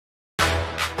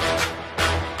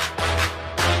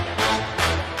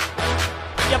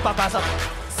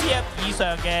180cm 以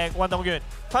上嘅運動員，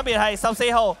分別係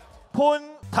14號潘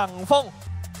騰峰、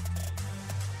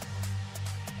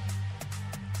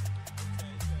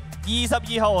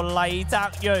22號黎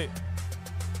澤瑞、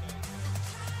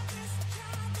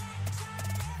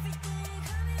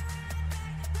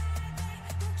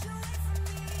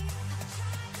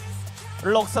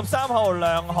63號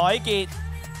梁海傑、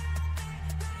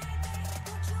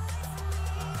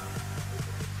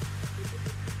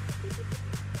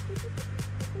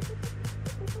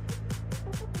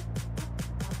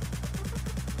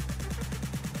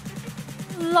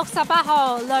68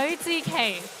號呂志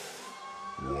琪、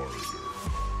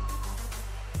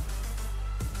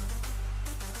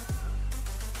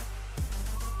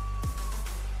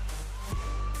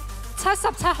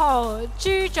77號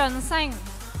朱俊升、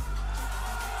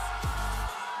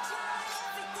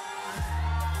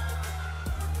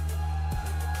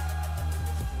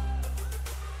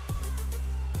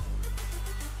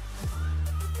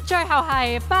最後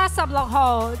係86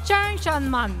號張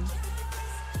俊文。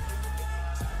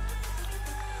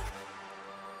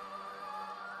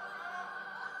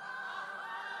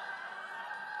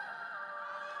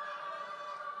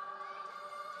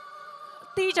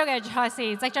D 組嘅賽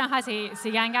事即將開始，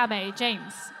時間交俾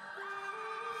James。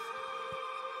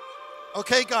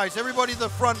 Okay, guys, everybody to the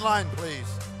front line, please.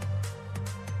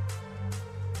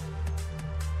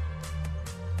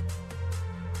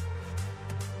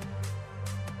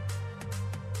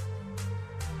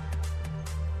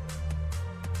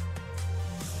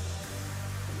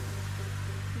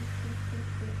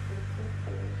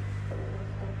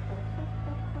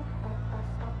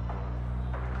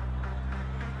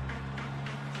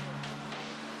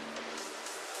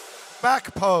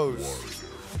 Back pose.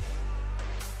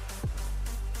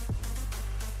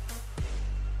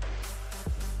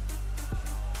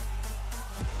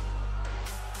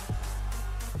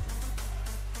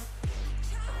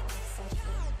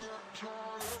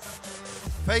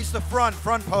 Face the front,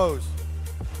 front pose.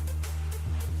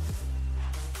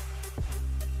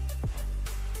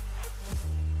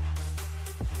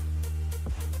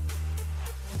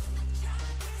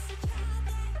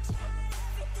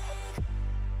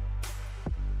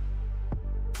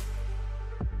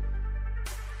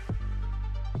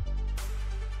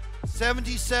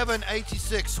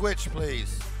 $77.86, switch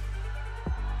please.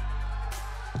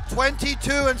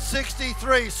 22 and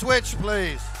 63, switch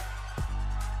please.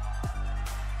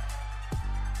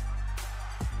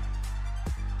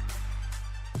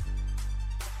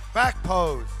 Back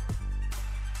pose.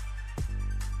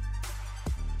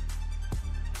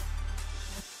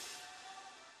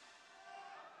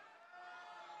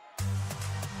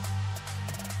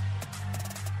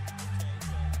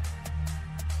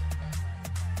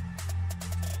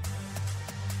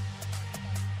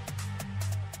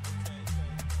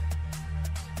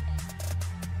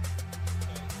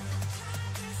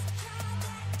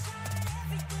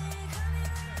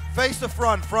 Face the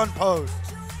front, front pose.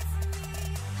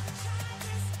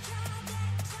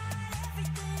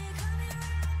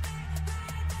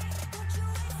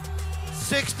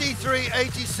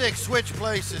 $63.86, switch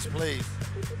places, please.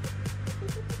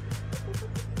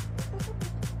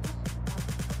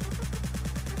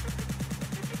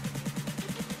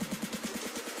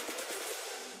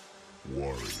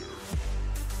 Warrior.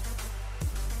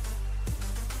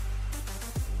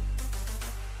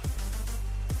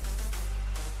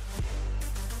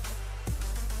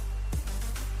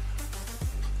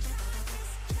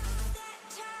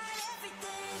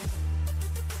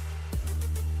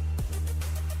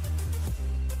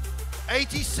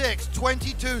 $86,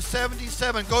 22,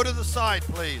 77. Go to the side,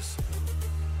 please.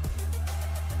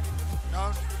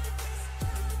 No.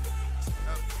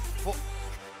 No.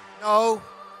 No.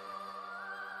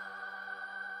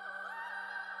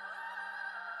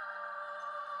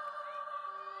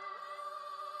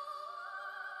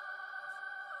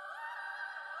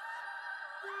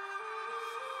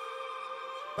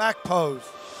 Back pose.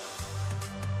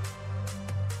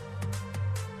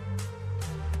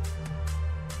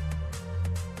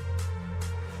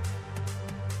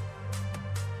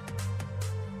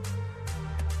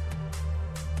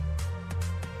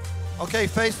 Okay,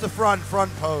 face the front,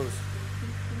 front pose.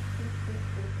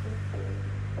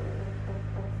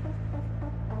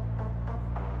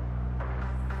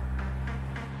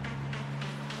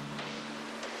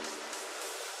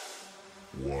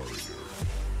 Warrior.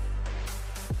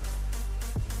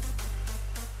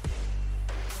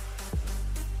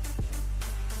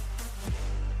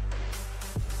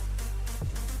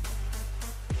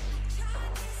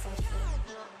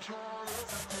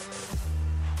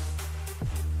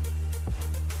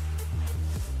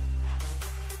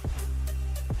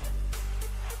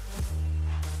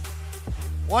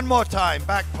 One more time,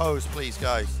 back pose, please,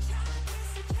 guys.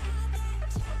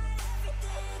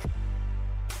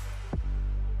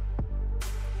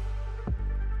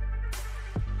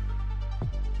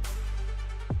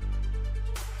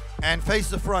 And face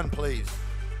the front, please.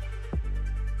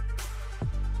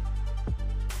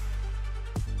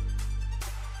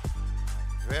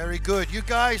 Very good. You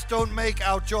guys don't make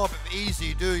our job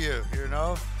easy, do you? You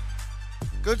know?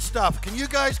 Good stuff. Can you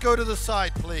guys go to the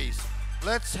side, please?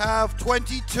 Let's have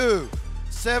 22,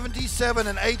 77,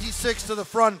 and 86 to the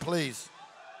front, please.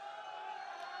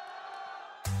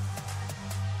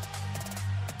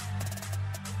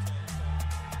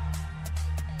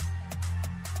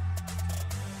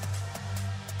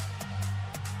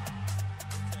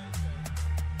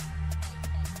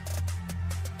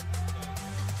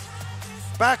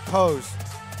 Back pose.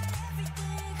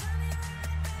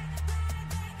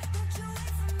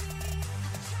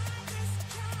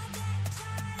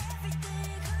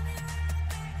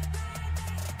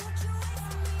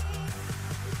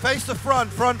 Face the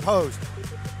front, front pose.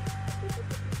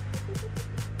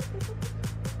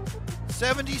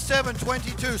 77,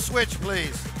 22, switch,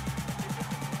 please.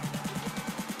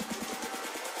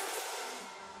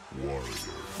 Warrior.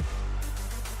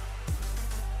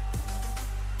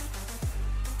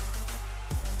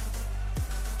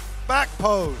 Back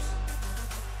pose.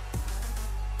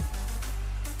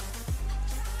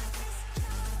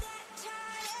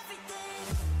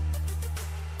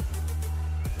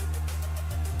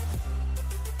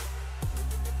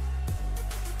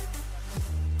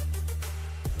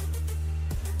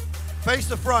 Face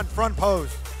the front, front pose.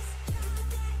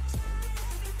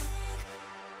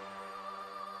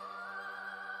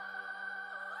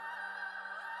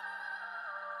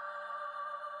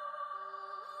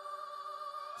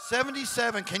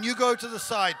 "77, can you go to the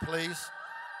side, please?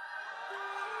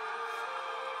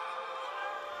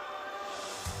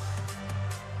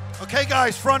 Okay,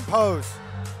 guys, front pose.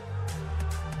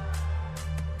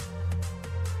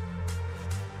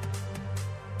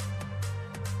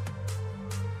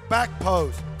 Back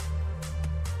pose.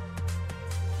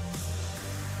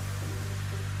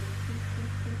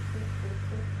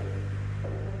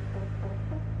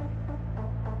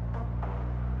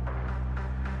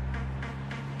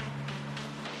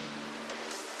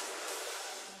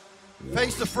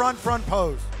 Face the front, front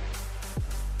pose.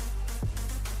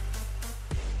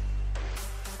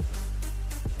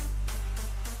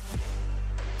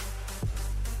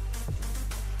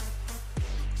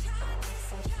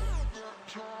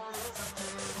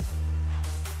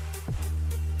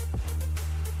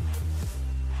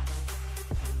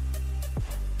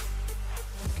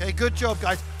 Okay, good job,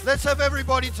 guys. Let's have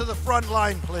everybody to the front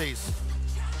line, please.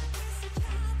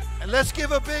 And let's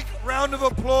give a big round of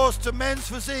applause to Men's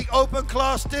Physique Open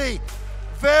Class D.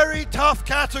 Very tough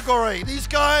category. These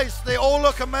guys, they all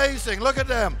look amazing. Look at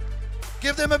them.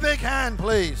 Give them a big hand,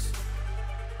 please.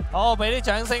 好，俾啲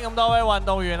掌聲咁多位運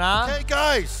動員啊！ Okay,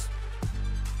 guys.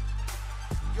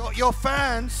 Your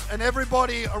fans and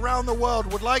everybody around the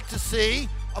world would like to see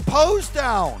a pose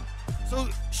down. So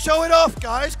show it off,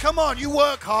 guys. Come on, you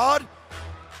work hard.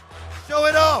 Show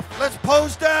it off. Let's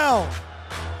pose down.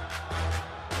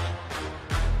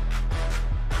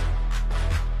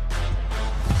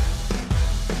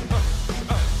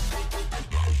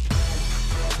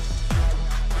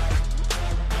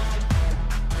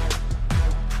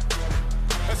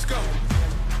 Let's go.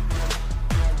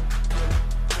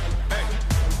 Hey,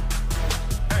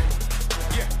 hey,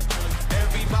 yeah.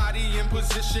 Everybody in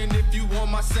position if you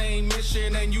on my same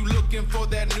mission and you looking for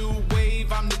that new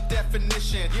wave, I'm the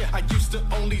definition. I used to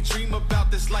only dream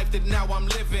about this life that now I'm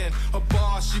living. A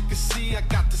boss, you can see I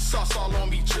got the sauce all on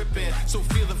me dripping. So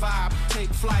feel the vibe, take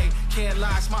flight. Can't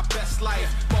lie, it's my best life.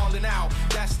 Balling out,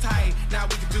 that's tight. Now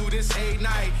we can do this a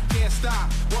night. Can't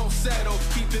stop, won't settle.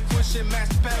 Keep it pushing, match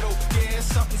the pedal. Yeah, it's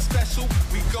something special.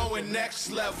 We going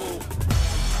next level.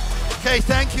 Okay,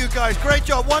 thank you, guys. Great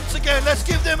job. Once again, let's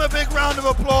give them a big round of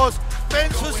applause.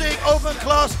 Men's Physique Open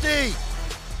Class D.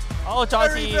 好，再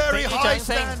次 Very, 俾 very 啲 high 掌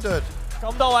聲。 standard.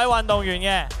 咁多位運動員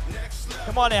嘅，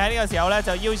咁我哋喺呢個時候咧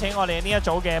就邀請我哋呢一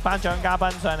組嘅頒獎嘉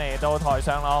賓上嚟到台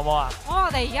上啦，好唔好啊？好，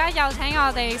我哋而家有請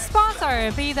我哋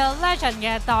sponsor Be The Legend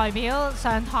嘅代表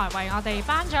上台為我哋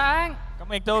頒獎。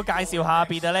咁亦都介紹下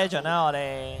Be The Legend 啦，我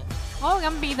哋。好，咁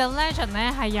Be The Legend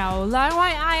咧係由2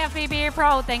位 IFBB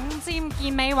Pro 頂尖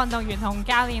健美運動員同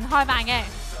教練開辦嘅，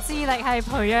致力係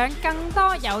培養更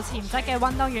多有潛質嘅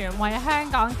運動員，為香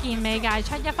港健美界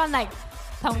出一分力。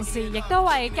同時亦都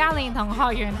為教練同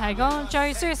學員提供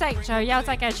最舒適、最優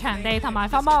質嘅場地同埋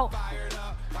服務。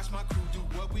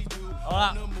好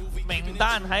啦，名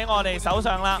單喺我哋手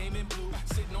上啦。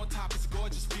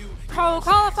Pro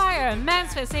Qualifier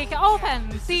Men's Physique Open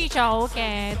D 組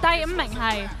嘅第5名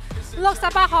係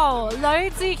68號呂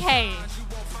志琪。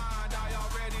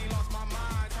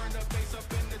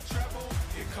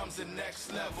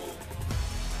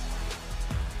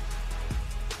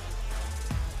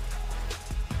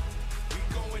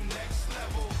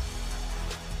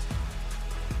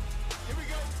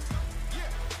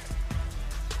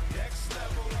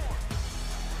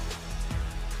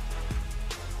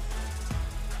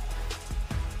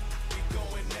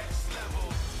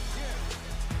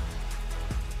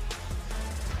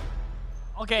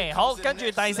OK， 好，跟住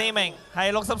第4名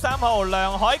係63號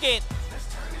梁凱傑。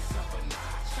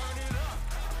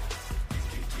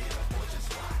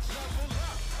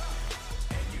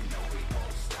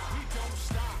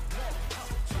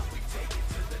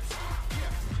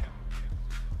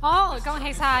好，恭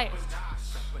喜晒！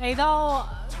嚟到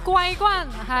季軍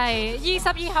係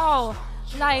22號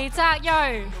黎澤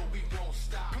瑞。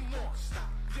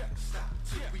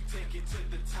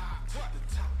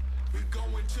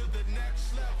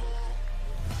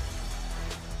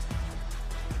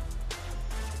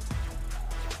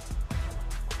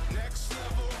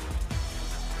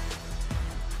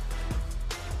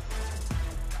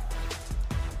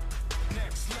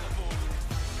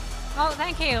好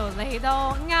 ，thank you。嚟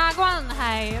到亞軍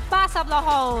係86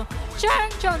號張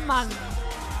俊文。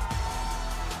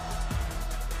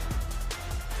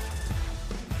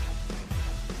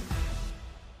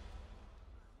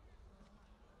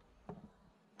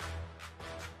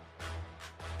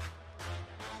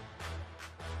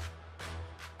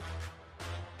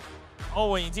我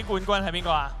換言之，冠軍係邊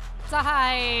個啊？就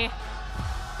係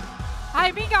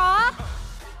邊個啊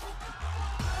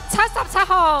？77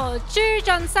號朱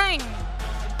俊升。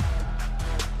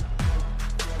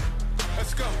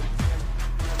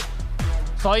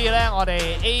所以咧，我哋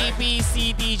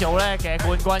A、B、C、D 組咧嘅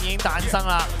冠軍已經誕生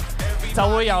啦，就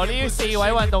會由呢4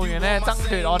位運動員咧爭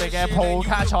奪我哋嘅 Pro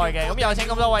卡賽嘅。咁有請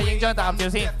咁多位影張大合照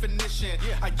先。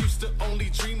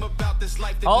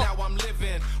好，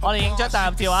我哋影張大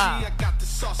合照啊！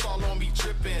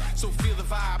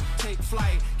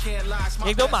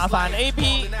亦都麻煩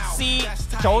A、B、C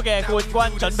組嘅冠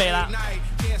軍準備啦。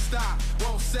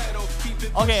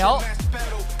OK， 好，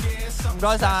唔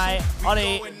該晒，我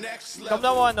哋咁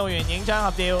多位運動員影張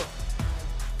合照。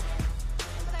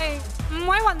我哋5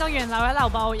位運動員留一留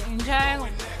步，影張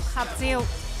合照。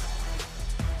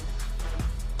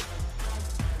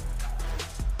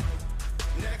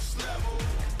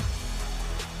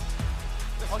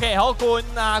OK， 好，冠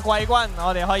亞季軍，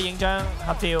我哋可以影張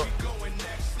合照。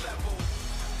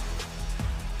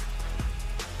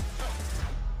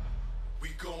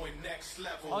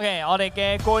OK， 我哋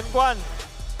嘅冠軍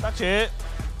得主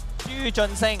朱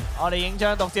俊升，我哋影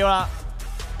張獨照啦。